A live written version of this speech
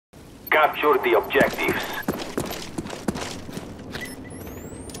Capture the objectives.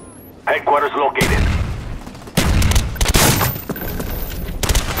 Headquarters located.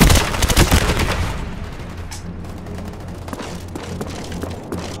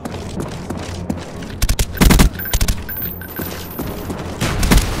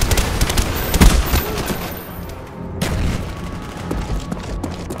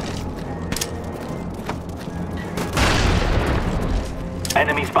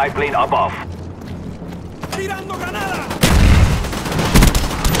 Enemy spy plane above. ¡Tirando granada!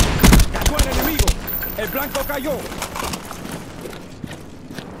 ¡Cayó el enemigo! ¡El blanco cayó!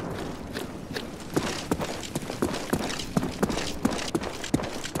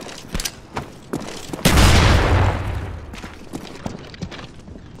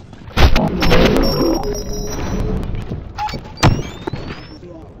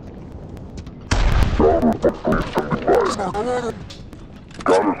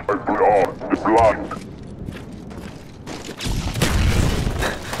 Got a sniper on, deployed.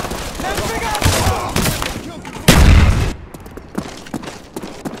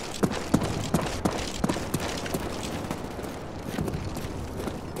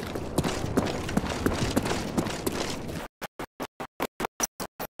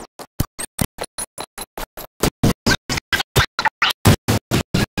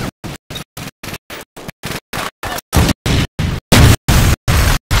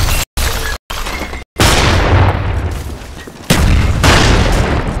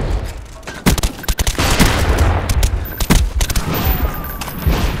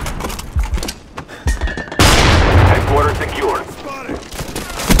 Secured.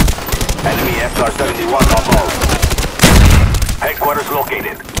 Enemy SR-71 on board. Headquarters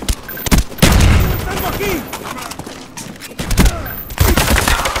located. ¡Tengo aquí!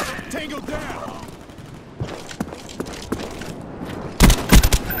 Tango down!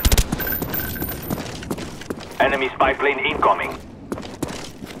 Enemy spy plane incoming.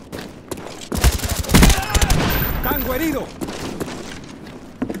 ¡Tango herido!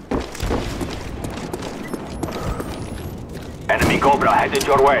 Enemy Cobra headed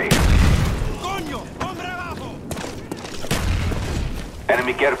your way. ¡Coño! ¡Hombre abajo!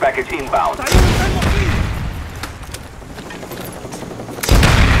 Enemy care package inbound. ¡Tengo aquí!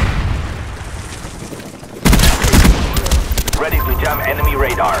 Ready to jam enemy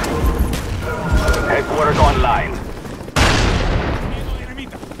radar. Headquarters online.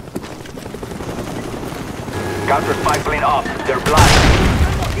 Counter spy plane up. They're blind.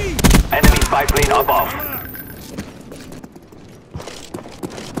 ¡Tengo aquí! Enemy spy plane above.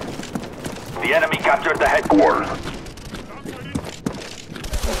 The enemy captured the headquarters.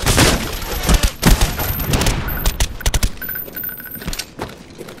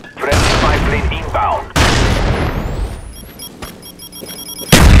 Friendly spy plane inbound.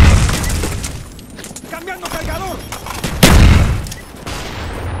 ¡Cambiando cargador!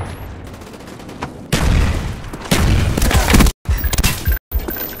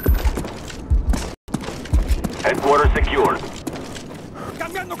 Headquarters secured.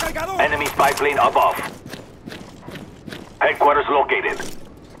 ¡Cambiando cargador! Enemy spy plane above. Headquarters located.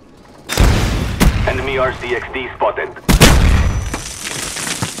 Enemy RCXD spotted.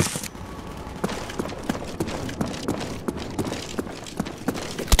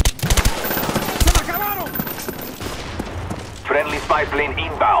 ¡Se me acabaron! Friendly spy plane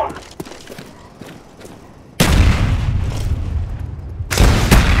inbound.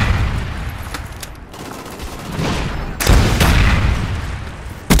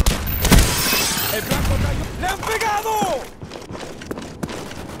 ¡El blanco cayó! ¡Le han pegado!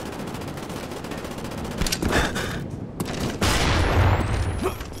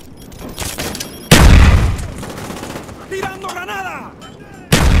 ¡Tirando granada!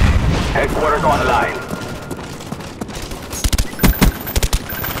 Headquarters online.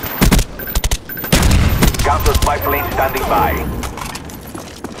 Counter spy plane standing by.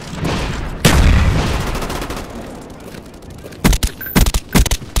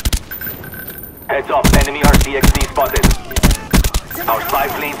 Heads up, enemy RCXD spotted. Our spy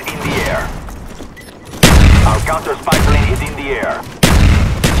plane's in the air. Our counter spy plane is in the air.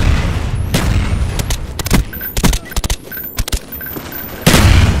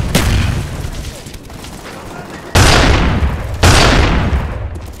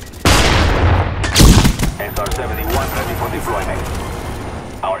 SR-71 ready for deployment.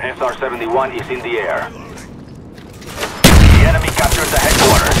 Our SR-71 is in the air. The enemy captured the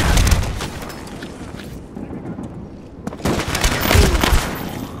headquarters.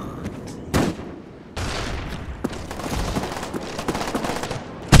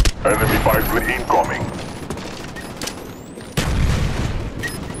 Enemy spy plane incoming.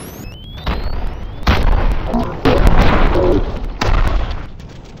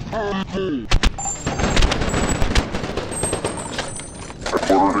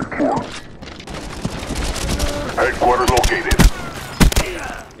 Headquarters located.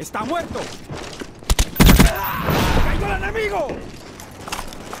 ¡Está muerto! ¡Cayó el enemigo!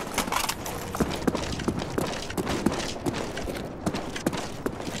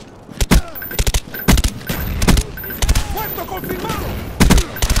 ¡Muerto confirmado!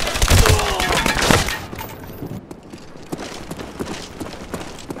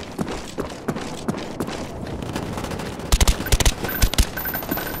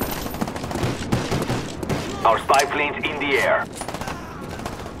 Our spy plane's in the air.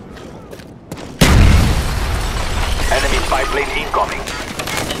 Enemy spy plane incoming.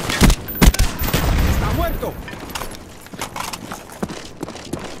 ¡Está muerto!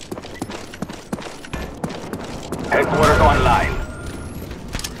 Headquarters online.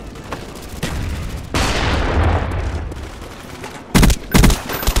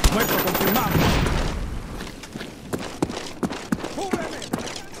 ¡Muerto confirmado! ¡Cúbreme!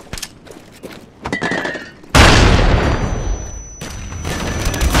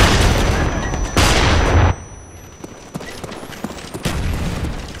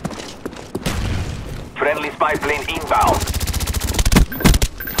 Friendly spy plane inbound.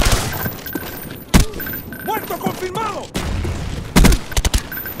 ¡Muerto confirmado!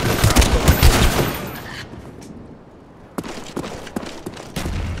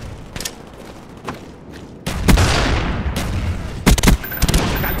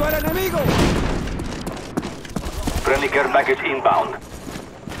 ¡Cayó el enemigo! Friendly care package inbound.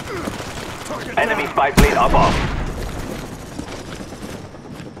 Enemy spy plane above.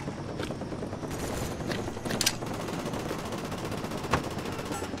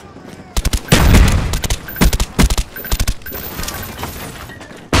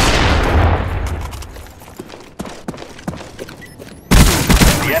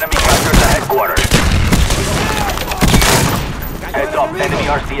 The enemy captured the headquarters. Heads up, enemy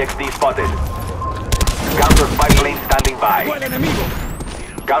RCXD spotted. Counter spy plane standing ¡Cayó el by. enemigo!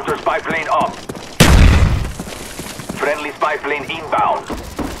 Counter spy plane up. Friendly spy plane inbound.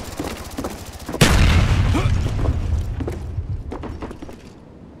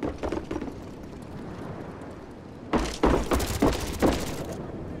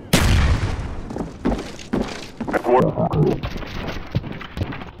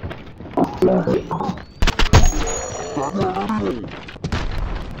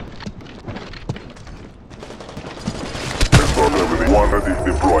 SR-71 is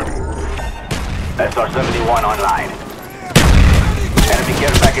deployed. SR-71 online. Enemy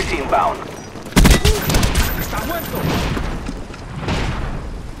care package inbound. ¡Está muerto!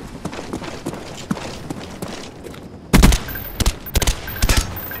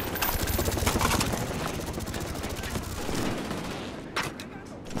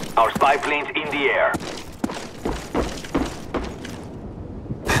 Our spy plane's in the air.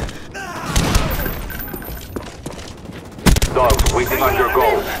 Dogs waiting on your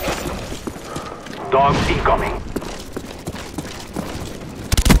goal. Dogs incoming.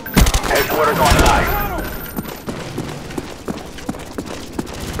 Headquarters online.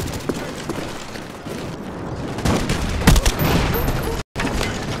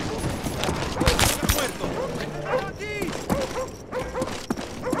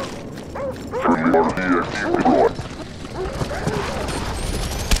 Friendly RCXD deployed.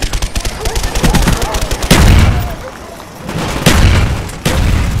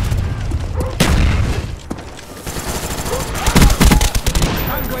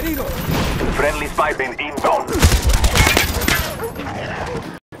 ¡Tango herido! Friendly spy plane inbound.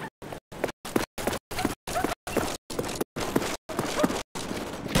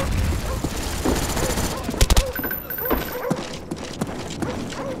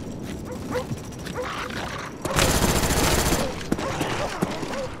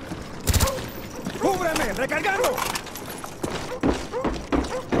 ¡Cúbreme! ¡Recargando!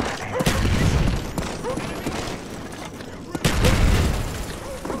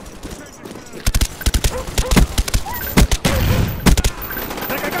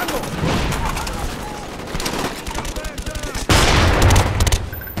 ¡Recargando!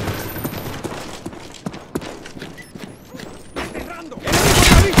 ¡Enterrando! ¡Enemigo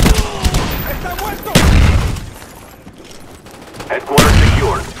David! ¡Está muerto! Headquarters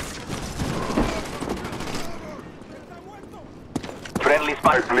secured. Friendly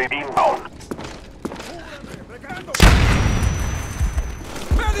spy plane inbound. ¡Recargando!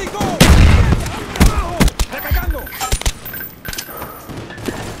 ¡Médico! ¡Abajo! ¡Recargando!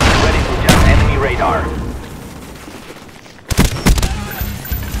 Ready to jam enemy radar.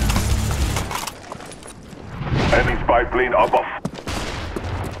 Enemy spy plane above.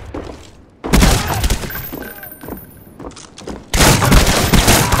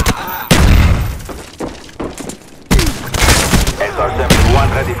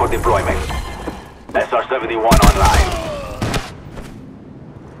 ready for deployment. SR-71 online.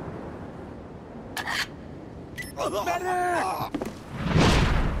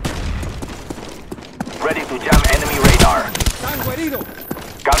 Ready to jam enemy radar. Tango herido.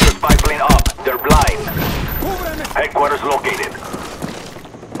 Counter spy plane up. They're blind. Cúbreme. Headquarters located.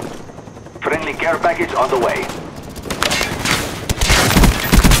 Friendly care package on the way.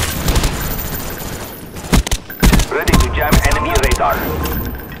 Ready to jam enemy radar.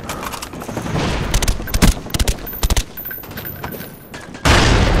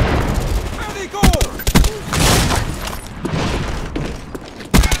 ¡Médico!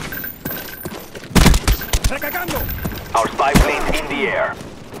 ¡Recargando! Our spy plane's in the air.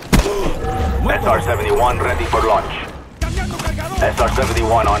 SR-71 ready for launch. ¡Cambiando cargador!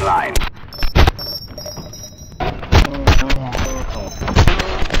 SR-71 online.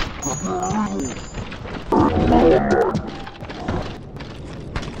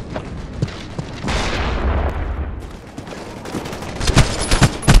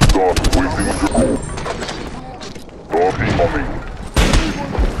 Start waiting to go. Start incoming.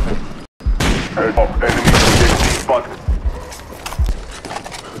 Head up, enemy CXD spotted.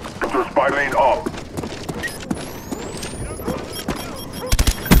 Counter spy lane up.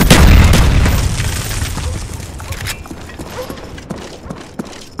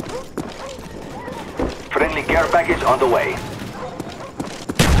 Friendly care package on the way.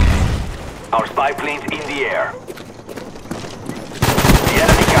 Our spy plane's in the air. The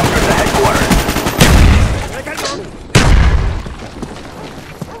enemy captured the headquarters. ¡Recargando!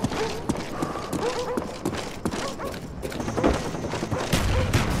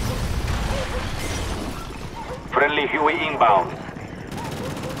 Friendly Huey inbound.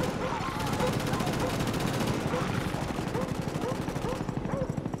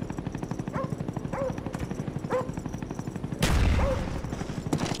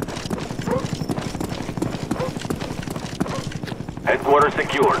 Headquarters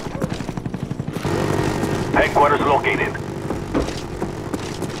secured. Headquarters located.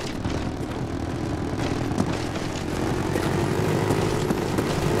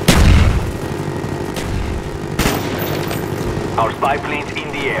 Our spy plane's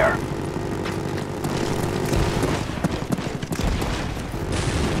in the air.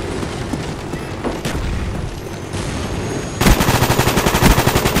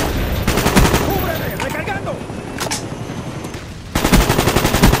 ¡Cúbreme! ¡Recargando!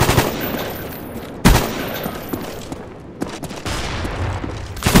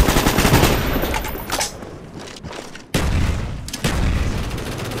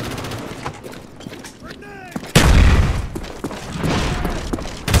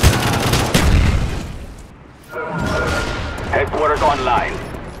 Headquarters online.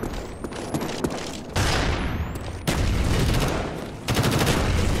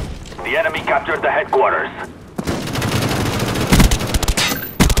 The enemy captured the headquarters.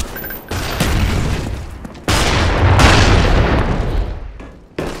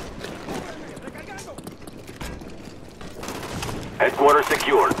 ¡Recargando! Headquarters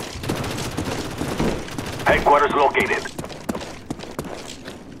secured. Headquarters located.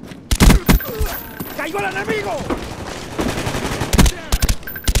 ¡Cayó el enemigo!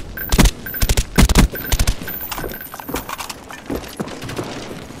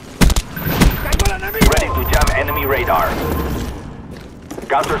 ¡Cayó el enemigo! Ready to jam enemy radar.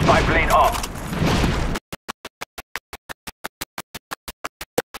 Counter spy plane up.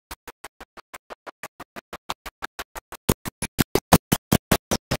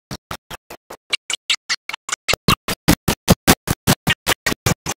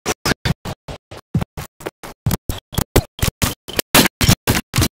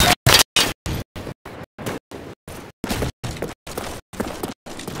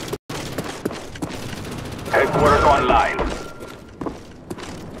 Headquarters online.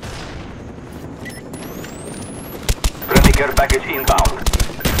 Friendly care package inbound.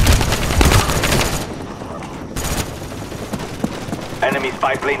 Enemy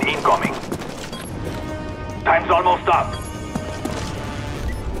spy plane incoming. Time's almost up.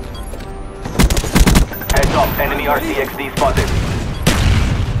 Heads up, enemy RCXD spotted.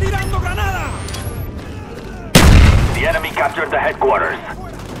 ¡Tirando granada! The enemy captured the headquarters.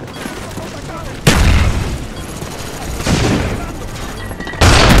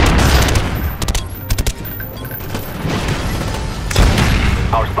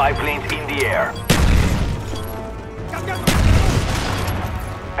 Our spy plane's in the air. ¡Cambiando!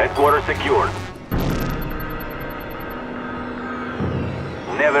 Headquarters secured.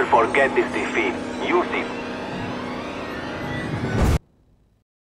 Never forget this defeat. Use it